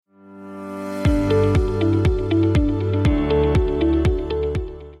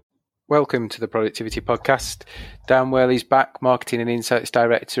Welcome to the Productivity Podcast. Dan Worley's back, Marketing and Insights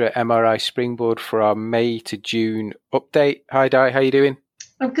Director at MRI Springboard for our May to June update. Hi Di, how are you doing?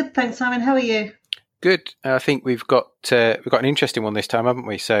 I'm good, thanks Simon. How are you? Good. I think we've got an interesting one this time, haven't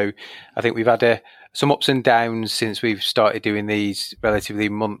we? So I think we've had some ups and downs since we've started doing these relatively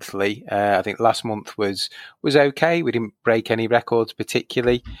monthly. I think last month was okay. We didn't break any records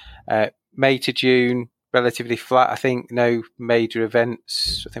particularly. May to June, relatively flat. I think no major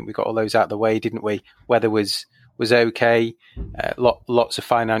events. I think we got all those out of the way, didn't we? Weather was okay. Lots of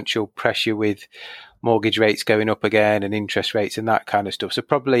financial pressure with mortgage rates going up again and interest rates and that kind of stuff. So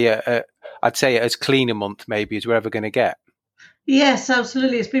probably I'd say as clean a month maybe as we're ever going to get. Yes,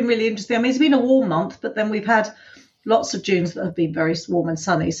 absolutely. It's been really interesting. I mean, it's been a warm month, but then we've had lots of Junes that have been very warm and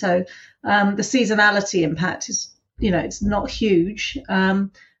sunny. So the seasonality impact is, it's not huge.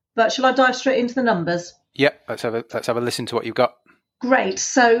 But shall I dive straight into the numbers? Yep, let's have a listen to what you've got. Great.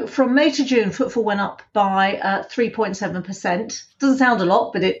 So from May to June, Footfall went up by 3.7%. Doesn't sound a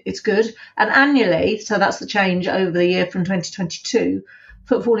lot, but it's good. And annually, so that's the change over the year from 2022,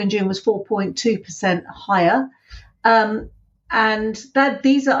 Footfall in June was 4.2% higher. And that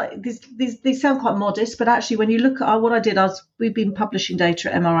these sound quite modest, but actually when you look at what I did, we've been publishing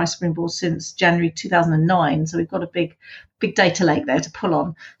data at MRI Springboard since January 2009, so we've got a big data lake there to pull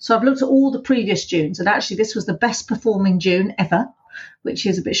on. So I've looked at all the previous Junes, and actually this was the best performing June ever, which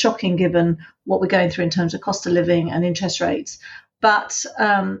is a bit shocking given what we're going through in terms of cost of living and interest rates. But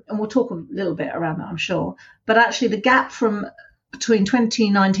and we'll talk a little bit around that, I'm sure. But actually the gap between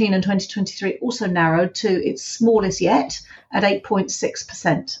 2019 and 2023 also narrowed to its smallest yet at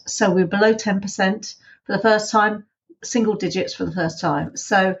 8.6%. So we're below 10% for the first time, single digits for the first time.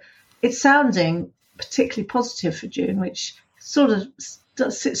 So it's sounding particularly positive for June, which sort of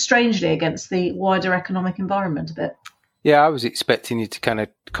sits strangely against the wider economic environment a bit. Yeah, I was expecting you to kind of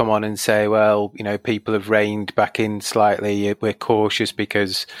come on and say, well, people have reined back in slightly. We're cautious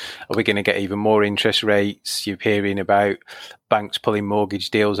because are we going to get even more interest rates? You're hearing about banks pulling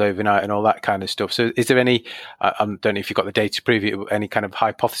mortgage deals overnight and all that kind of stuff. So is there any, I don't know if you've got the data to prove it, any kind of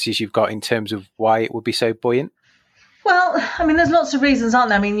hypothesis you've got in terms of why it would be so buoyant? Well, I mean, there's lots of reasons, aren't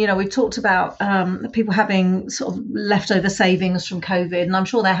there? I mean, we've talked about people having sort of leftover savings from COVID, and I'm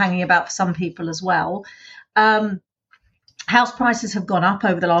sure they're hanging about for some people as well. House prices have gone up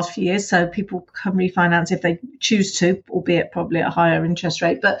over the last few years, so people can refinance if they choose to, albeit probably at a higher interest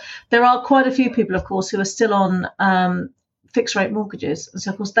rate. But there are quite a few people, of course, who are still on fixed rate mortgages. And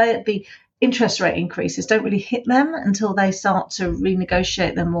so, of course, the interest rate increases don't really hit them until they start to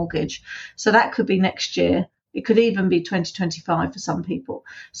renegotiate their mortgage. So that could be next year. It could even be 2025 for some people.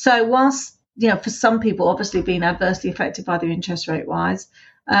 So whilst, for some people, obviously being adversely affected by the interest rate rise,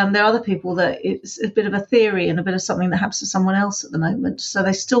 there are other people that it's a bit of a theory and a bit of something that happens to someone else at the moment. So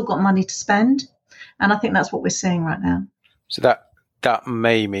they've still got money to spend. And I think that's what we're seeing right now. So that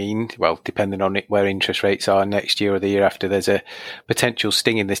may mean, well, depending on where interest rates are next year or the year after, there's a potential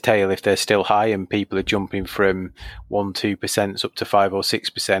sting in this tail if they're still high and people are jumping from 1-2% up to 5 or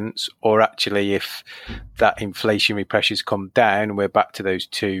 6%, or actually if that inflationary pressures come down, we're back to those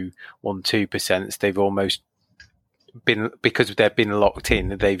 1-2%. They've almost been, because they've been locked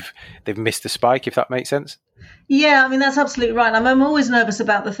in, they've missed the spike, if that makes sense. Yeah, I mean, that's absolutely right. I'm always nervous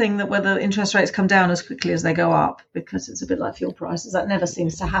about the thing that whether interest rates come down as quickly as they go up, because it's a bit like fuel prices. That never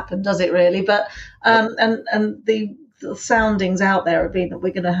seems to happen, does it really? But and the soundings out there have been that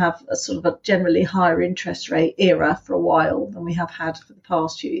we're going to have a sort of a generally higher interest rate era for a while than we have had for the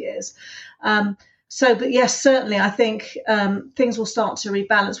past few years. But yes, certainly, I think things will start to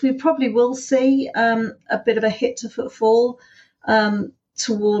rebalance. We probably will see a bit of a hit to Footfall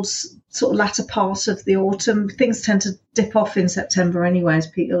towards sort of latter part of the autumn. Things tend to dip off in September anyway,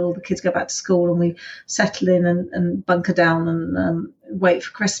 as all the kids go back to school and we settle in and bunker down and wait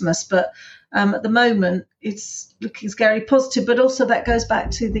for Christmas. But at the moment, it's looking scary positive, but also that goes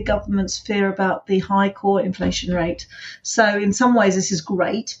back to the government's fear about the high core inflation rate. So in some ways, this is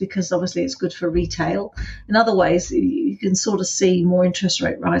great because obviously it's good for retail. In other ways, you can sort of see more interest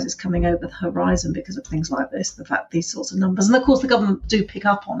rate rises coming over the horizon because of things like this, the fact these sorts of numbers. And of course, the government do pick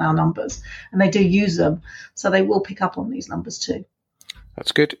up on our numbers and they do use them. So they will pick up on these numbers too.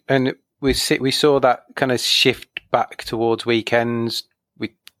 That's good. And we saw that kind of shift back towards weekends.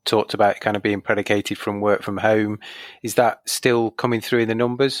 Talked about kind of being predicated from work from home. Is that still coming through in the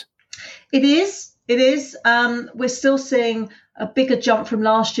numbers? It is. We're still seeing a bigger jump from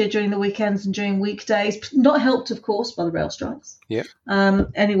last year during the weekends and during weekdays. Not helped, of course, by the rail strikes. Yeah.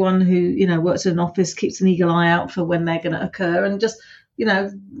 Anyone who works in an office keeps an eagle eye out for when they're going to occur, and just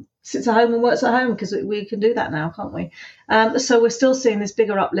sits at home and works at home, because we can do that now, can't we? So we're still seeing this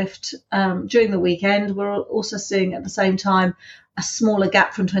bigger uplift during the weekend. We're also seeing at the same time a smaller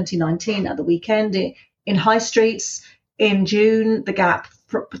gap from 2019 at the weekend in high streets. In June, the gap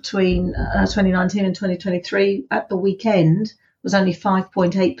between 2019 and 2023 at the weekend was only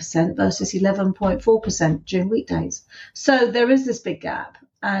 5.8% versus 11.4% during weekdays. So there is this big gap,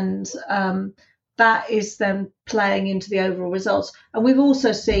 and that is then playing into the overall results. And we've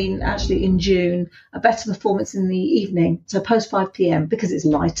also seen, actually, in June, a better performance in the evening, so post 5 p.m, because it's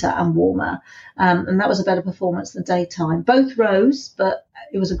lighter and warmer. And that was a better performance than daytime. Both rose, but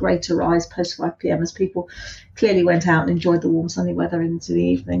it was a greater rise post 5 p.m, as people clearly went out and enjoyed the warm sunny weather into the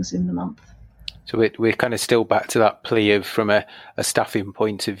evenings in the month. So we're kind of still back to that plea of, from a staffing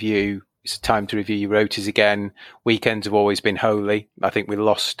point of view, it's time to review your rotas again. Weekends have always been holy. I think we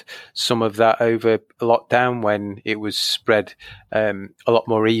lost some of that over lockdown when it was spread a lot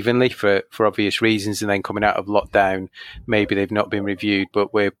more evenly for obvious reasons. And then coming out of lockdown, maybe they've not been reviewed,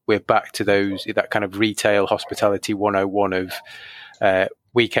 but we're back to that kind of retail hospitality 101 of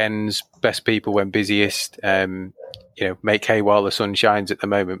weekends, best people when busiest, make hay while the sun shines at the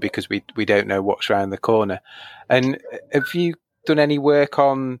moment, because we don't know what's around the corner. And have you done any work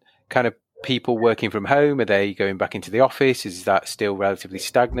on kind of people working from home? Are they going back into the office? Is that still relatively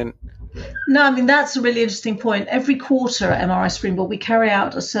stagnant? No, I mean, that's a really interesting point. Every quarter at MRI Springboard, we carry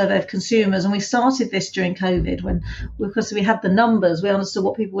out a survey of consumers, and we started this during COVID because we had the numbers, we understood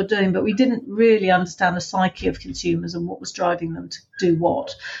what people were doing, but we didn't really understand the psyche of consumers and what was driving them to do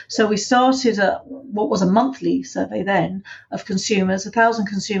what. So we started what was a monthly survey then of consumers, 1,000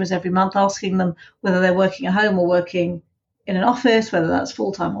 consumers every month, asking them whether they're working at home or working in an office, whether that's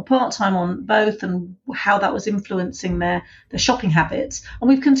full-time or part-time, on both, and how that was influencing their shopping habits. And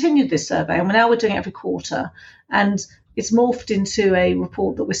we've continued this survey, and now we're doing it every quarter. And it's morphed into a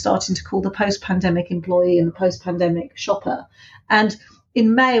report that we're starting to call the post-pandemic employee and the post-pandemic shopper. And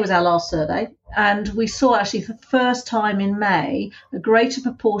in May was our last survey, and we saw, actually, for the first time in May, a greater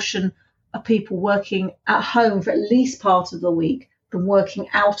proportion of people working at home for at least part of the week than working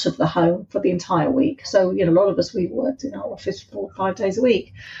out of the home for the entire week. So, a lot of us, we worked in our office 4 or 5 days a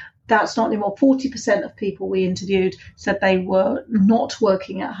week. That's not anymore. 40% of people we interviewed said they were not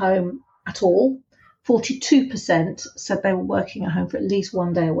working at home at all. 42% said they were working at home for at least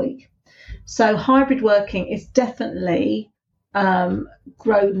 1 day a week. So hybrid working is definitely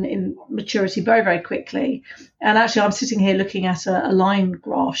grown in maturity very, very quickly. And actually, I'm sitting here looking at a line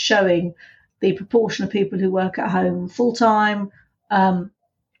graph showing the proportion of people who work at home full-time,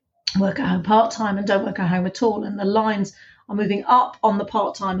 work at home part-time, and don't work at home at all. And the lines are moving up on the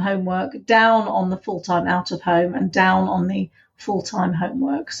part-time homework, down on the full-time out of home, and down on the full-time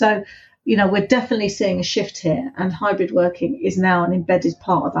homework. So, we're definitely seeing a shift here, and hybrid working is now an embedded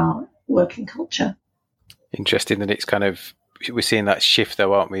part of our working culture. Interesting that it's kind of, we're seeing that shift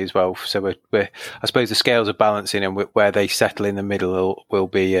though, aren't we, as well? So we're I suppose the scales are balancing, and where they settle in the middle will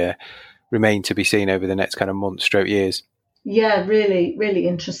be remain to be seen over the next kind of months, stroke years. Yeah, really, really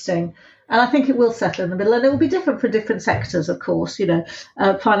interesting. And I think it will settle in the middle, and it will be different for different sectors, of course.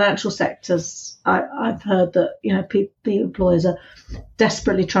 Financial sectors, I've heard that, the employers are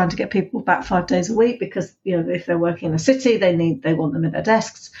desperately trying to get people back 5 days a week because, if they're working in the city, they want them at their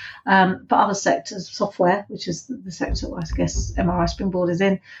desks. But other sectors, software, which is the sector I guess MRI Springboard is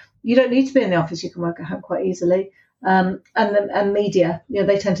in, you don't need to be in the office. You can work at home quite easily. And media,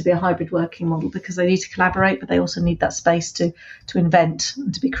 they tend to be a hybrid working model because they need to collaborate, but they also need that space to invent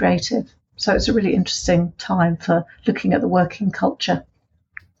and to be creative. So it's a really interesting time for looking at the working culture.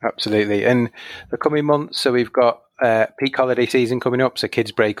 Absolutely. And the coming months, so we've got peak holiday season coming up, so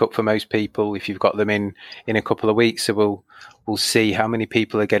kids break up for most people if you've got them in a couple of weeks. So we'll see how many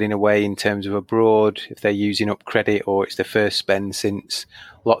people are getting away in terms of abroad, if they're using up credit or it's their first spend since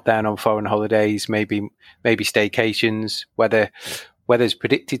lockdown on foreign holidays, maybe staycations. Weather's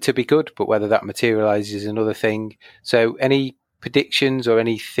predicted to be good, but whether that materialises is another thing. So any predictions or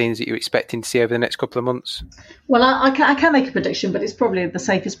any things that you're expecting to see over the next couple of months? Well, I can make a prediction, but it's probably the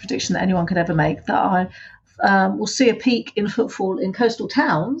safest prediction that anyone could ever make, that I will see a peak in footfall in coastal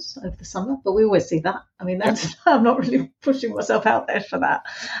towns over the summer, but we always see that. I mean, I'm not really pushing myself out there for that.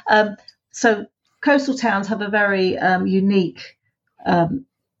 So coastal towns have a very unique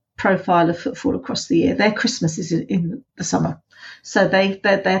profile of footfall across the year. Their Christmas is in the summer. So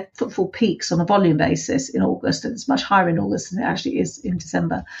their footfall peaks on a volume basis in August, and it's much higher in August than it actually is in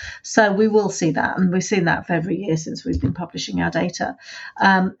December. So we will see that, and we've seen that for every year since we've been publishing our data.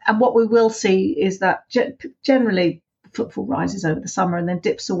 And what we will see is that generally footfall rises over the summer and then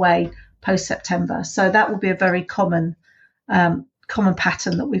dips away post-September. So that will be a very common common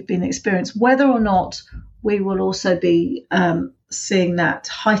pattern that we've been experiencing. Whether or not we will also be seeing that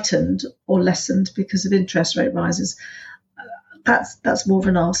heightened or lessened because of interest rate rises, that's more of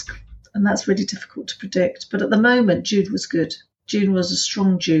an ask, and that's really difficult to predict. But at the moment, June was good. June was a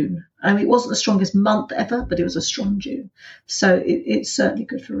strong June. I mean, it wasn't the strongest month ever, but it was a strong June. So it's certainly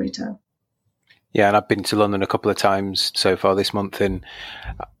good for retail. Yeah, and I've been to London a couple of times so far this month, and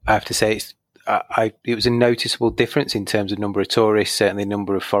I have to say it was a noticeable difference in terms of number of tourists, certainly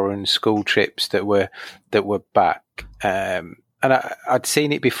number of foreign school trips that were back. And I'd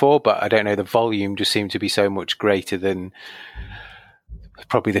seen it before, but I don't know, the volume just seemed to be so much greater than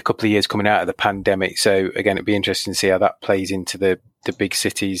probably the couple of years coming out of the pandemic. So again, it'd be interesting to see how that plays into the big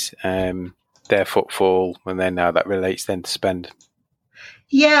cities, their footfall, and then how that relates then to spend.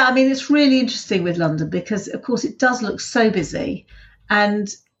 Yeah, I mean, it's really interesting with London because, of course, it does look so busy, and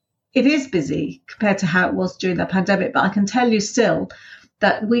it is busy compared to how it was during the pandemic. But I can tell you still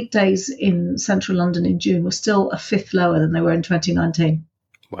that weekdays in central London in June were still a fifth lower than they were in 2019.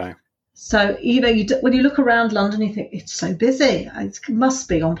 Wow. So, when you look around London, you think it's so busy. It must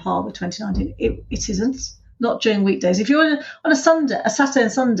be on par with 2019. It isn't, not during weekdays. If you're on a Saturday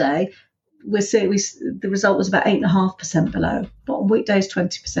and Sunday, the result was about 8.5% below, but on weekdays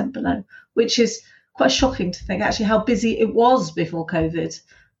 20% below, which is quite shocking to think actually how busy it was before COVID.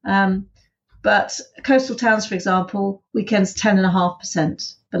 But coastal towns, for example, weekends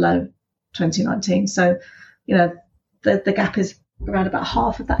 10.5% below 2019. So, the gap is around about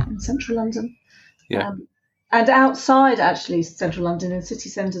half of that in central London. Yeah. And outside actually central London, in city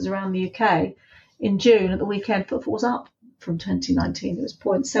centres around the UK, in June at the weekend, footfall was up from 2019. It was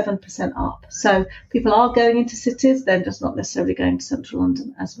 0.7% up. So people are going into cities, they're just not necessarily going to central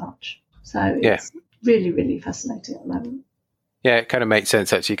London as much. So it's really, really fascinating at the moment. Yeah, it kind of makes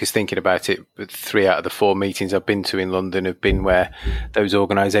sense actually, because thinking about it, 3 out of the 4 meetings I've been to in London have been where those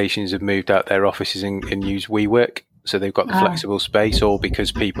organisations have moved out their offices and used WeWork. So they've got the flexible space, all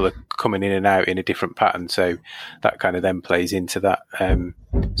because people are coming in and out in a different pattern. So that kind of then plays into that, I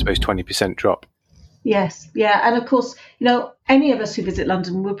suppose, 20% drop. Yes, yeah. And of course, any of us who visit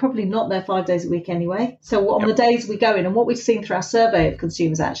London, we're probably not there 5 days a week anyway. So on the days we go in, and what we've seen through our survey of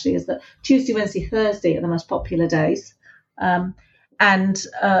consumers actually is that Tuesday, Wednesday, Thursday are the most popular days. And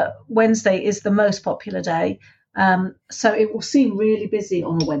Wednesday is the most popular day. So it will seem really busy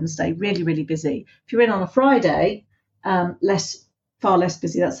on a Wednesday, really, really busy. If you're in on a Friday, far less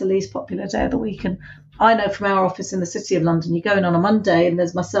busy. That's the least popular day of the week. And I know from our office in the City of London, you go in on a Monday and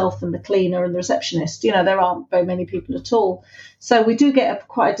there's myself and the cleaner and the receptionist. There aren't very many people at all. So we do get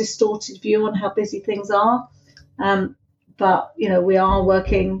quite a distorted view on how busy things are. But, we are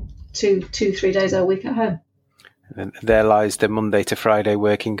working 2-3 days a week at home. And there lies the Monday to Friday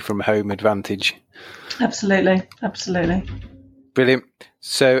working from home advantage. Absolutely. Absolutely. Brilliant.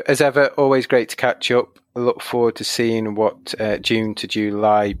 So as ever, always great to catch up. I look forward to seeing what June to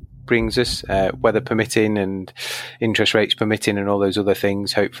July brings us, weather permitting and interest rates permitting and all those other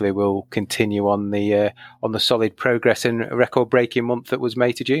things. Hopefully we'll continue on the solid progress and record-breaking month that was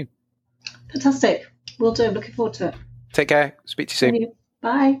May to June. Fantastic. Will do. Looking forward to it. Take care. Speak to you soon.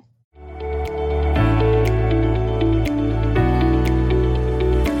 Bye.